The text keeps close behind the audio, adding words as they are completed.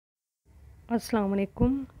Assalamu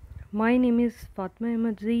alaikum. My name is Fatma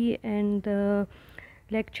Ahmadzi, and the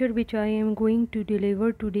lecture which I am going to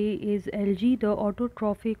deliver today is Algae, the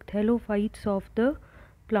autotrophic thallophytes of the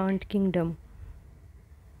plant kingdom.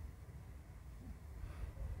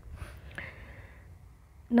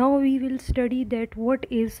 Now we will study that what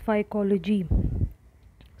is phycology.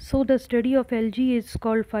 So the study of algae is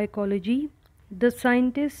called phycology. The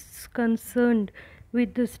scientists concerned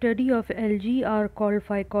with the study of algae are called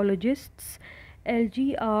phycologists.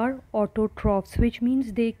 Algae are autotrophs, which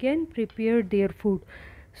means they can prepare their food.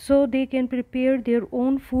 So they can prepare their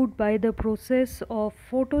own food by the process of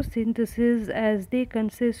photosynthesis, as they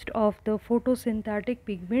consist of the photosynthetic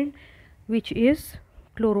pigment, which is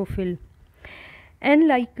chlorophyll. N.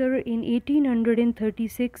 Liker in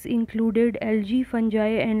 1836 included algae, fungi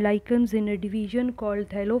and lichens in a division called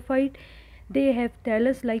thallophyte. They have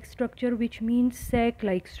thallus-like structure, which means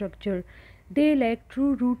sac-like structure. They lack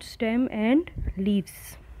true root, stem and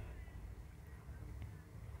leaves.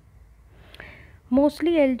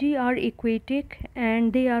 Mostly algae are aquatic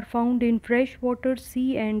and they are found in fresh water,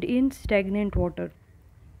 sea and in stagnant water.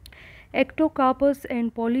 Ectocarpus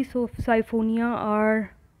and Polysiphonia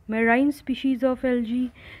are marine species of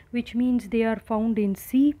algae, which means they are found in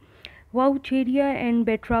sea. Vaucheria and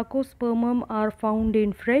Batrachospermum are found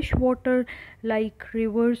in fresh water like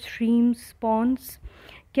rivers, streams, ponds.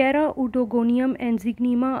 Chara, Udogonium and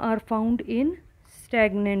Zygnema are found in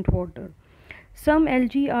stagnant water. Some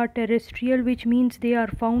algae are terrestrial, which means they are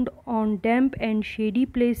found on damp and shady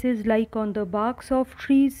places like on the barks of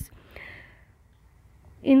trees,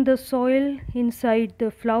 in the soil, inside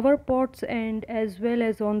the flower pots, and as well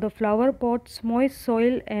as on the flower pots, moist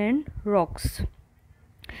soil and rocks.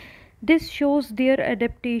 This shows their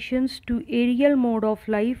adaptations to aerial mode of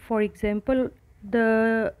life. For example,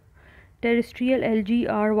 the terrestrial algae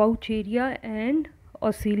are Vaucheria and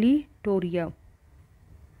Oscillatoria.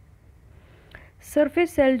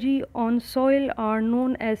 Surface algae on soil are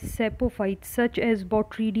known as sapophytes, such as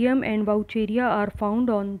Botredium and Vaucheria are found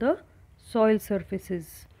on the soil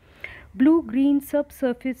surfaces. Blue-green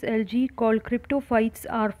subsurface algae called cryptophytes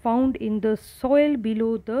are found in the soil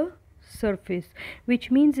below the surface,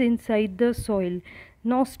 which means inside the soil.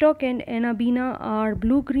 Nostoc and Anabina are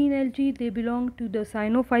blue-green algae. They belong to the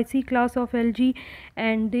Cyanophyceae class of algae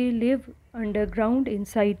and they live underground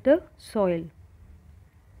inside the soil.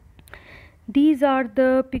 These are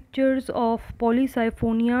the pictures of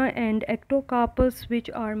Polysiphonia and Ectocarpus, which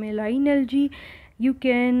are marine algae. You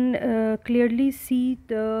can clearly see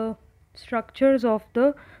the structures of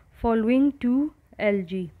the following two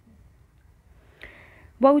algae.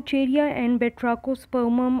 Vaucheria and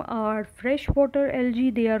Batrachospermum are freshwater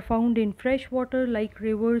algae. They are found in fresh water like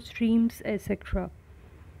rivers, streams, etc.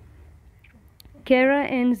 Chara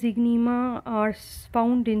and Zygnema are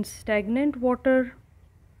found in stagnant water.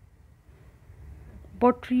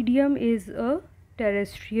 Botredium is a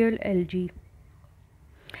terrestrial algae.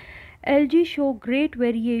 Algae show great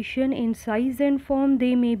variation in size and form.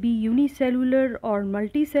 They may be unicellular or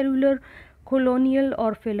multicellular, colonial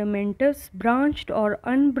or filamentous, branched or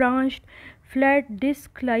unbranched, flat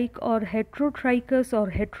disc-like or heterotrichous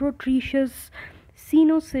or heterotrechous,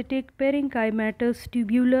 cenocytic, parenchymatous,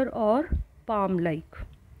 tubular or palm-like.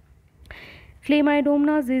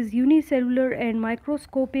 Chlamydomonas is unicellular and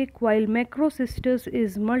microscopic, while Macrocystus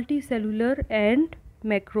is multicellular and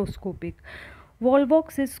macroscopic.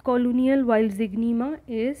 Volvox is colonial, while Zygnema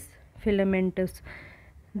is filamentous.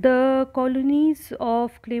 The colonies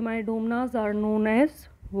of Chlamydomonas are known as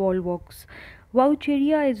volvox.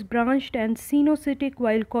 Vaucheria is branched and cenocytic,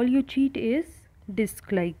 while Coluchete is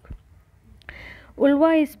disc-like.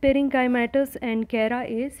 Ulva is parenchymatous and Chara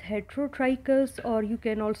is heterotrichous, or you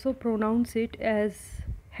can also pronounce it as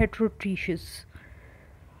heterotrechous.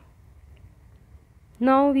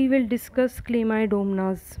 Now we will discuss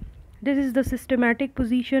Chlamydomonas. This is the systematic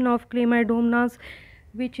position of Chlamydomonas,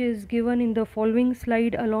 which is given in the following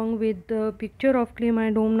slide along with the picture of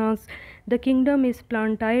Chlamydomonas. The kingdom is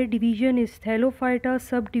Plantae, division is Thallophyta,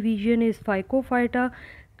 subdivision is Phycophyta,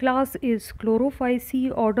 class is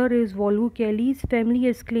Chlorophyceae, order is Volucelles, family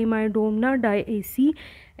is Chlamydomona diaceae,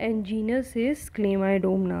 and genus is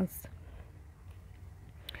Chlamydomonas.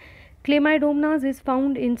 Chlamydomonas is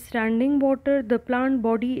found in standing water. The plant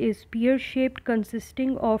body is pear-shaped,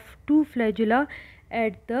 consisting of two flagella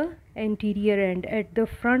at the anterior end, at the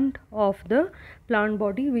front of the plant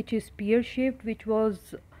body, which is pear-shaped, which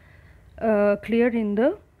was clear in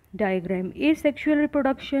the diagram. Asexual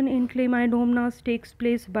reproduction in Chlamydomonas takes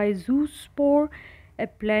place by zoospore,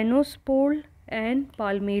 aplanospore and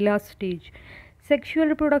palmella stage. Sexual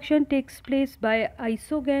reproduction takes place by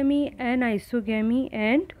isogamy, anisogamy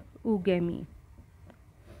and oogamy.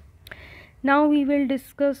 Now we will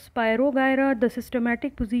discuss Spirogyra. The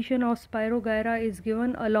systematic position of Spirogyra is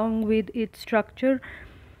given along with its structure.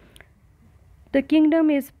 The kingdom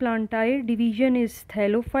is Plantile, division is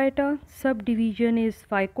Thallophyta, subdivision is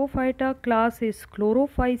Phycophyta, class is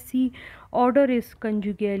Chlorophyceae, order is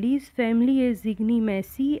Conjugales, family is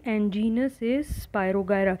Zygnimaceae, and genus is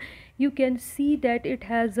Spirogyra. You can see that it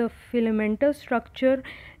has a filamentous structure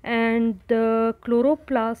and the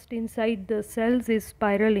chloroplast inside the cells is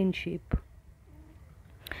spiral in shape.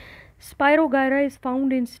 Spirogyra is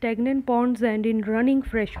found in stagnant ponds and in running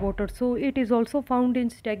freshwater. So it is also found in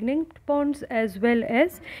stagnant ponds as well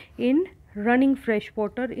as in running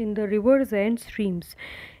freshwater in the rivers and streams.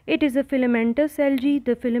 It is a filamentous algae.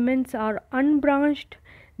 The filaments are unbranched.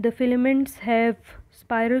 The filaments have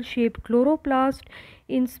spiral shaped chloroplast.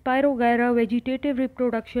 In Spirogyra, vegetative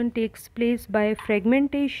reproduction takes place by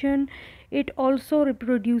fragmentation. It also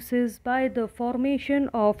reproduces by the formation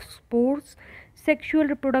of spores. Sexual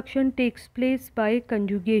reproduction takes place by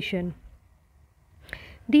conjugation.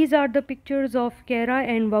 These are the pictures of Chara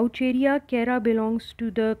and Vaucheria. Chara belongs to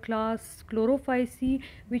the class Chlorophyceae,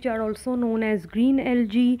 which are also known as green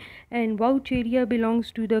algae, and Vaucheria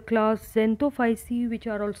belongs to the class Xanthophyceae, which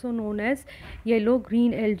are also known as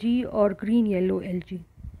yellow-green algae or green-yellow algae.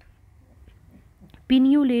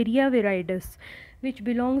 Pinularia viridis, which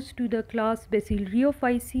belongs to the class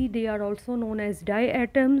Basidiophyceae. They are also known as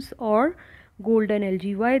diatoms or golden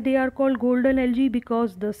algae. Why they are called golden algae?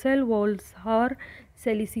 Because the cell walls are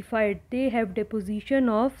silicified. They have deposition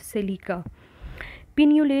of silica.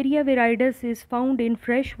 Pinularia viridis is found in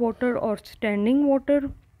fresh water or standing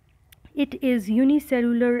water. It is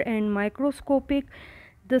unicellular and microscopic.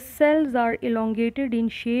 The cells are elongated in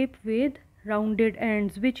shape with rounded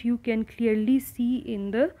ends, which you can clearly see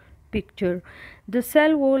in the picture. The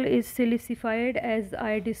cell wall is silicified, as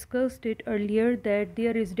I discussed it earlier, that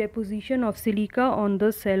there is deposition of silica on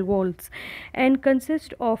the cell walls, and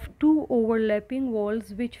consists of two overlapping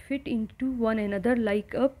walls which fit into one another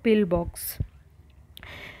like a pillbox.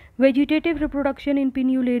 Vegetative reproduction in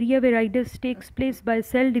Pinularia viridis takes place by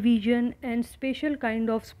cell division, and special kind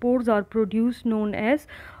of spores are produced known as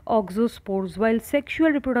oxospores, while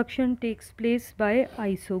sexual reproduction takes place by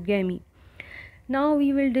isogamy. Now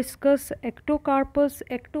we will discuss Ectocarpus.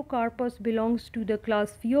 Ectocarpus belongs to the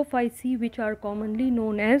class Phaeophyceae, which are commonly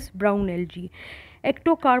known as brown algae.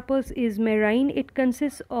 Ectocarpus is marine. It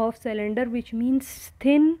consists of cylinder, which means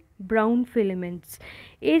thin brown filaments.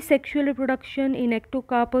 Asexual reproduction in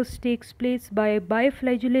Ectocarpus takes place by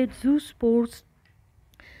biflagellate zoospores,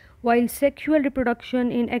 while sexual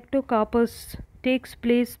reproduction in Ectocarpus takes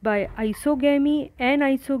place by isogamy,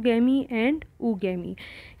 anisogamy, and oogamy.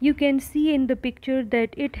 You can see in the picture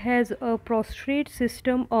that it has a prostrate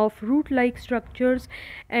system of root-like structures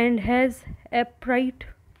and has upright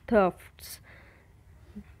tufts,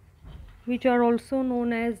 which are also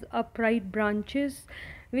known as upright branches,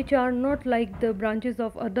 which are not like the branches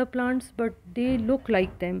of other plants, but they look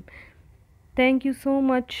like them. Thank you so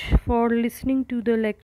much for listening to the lecture.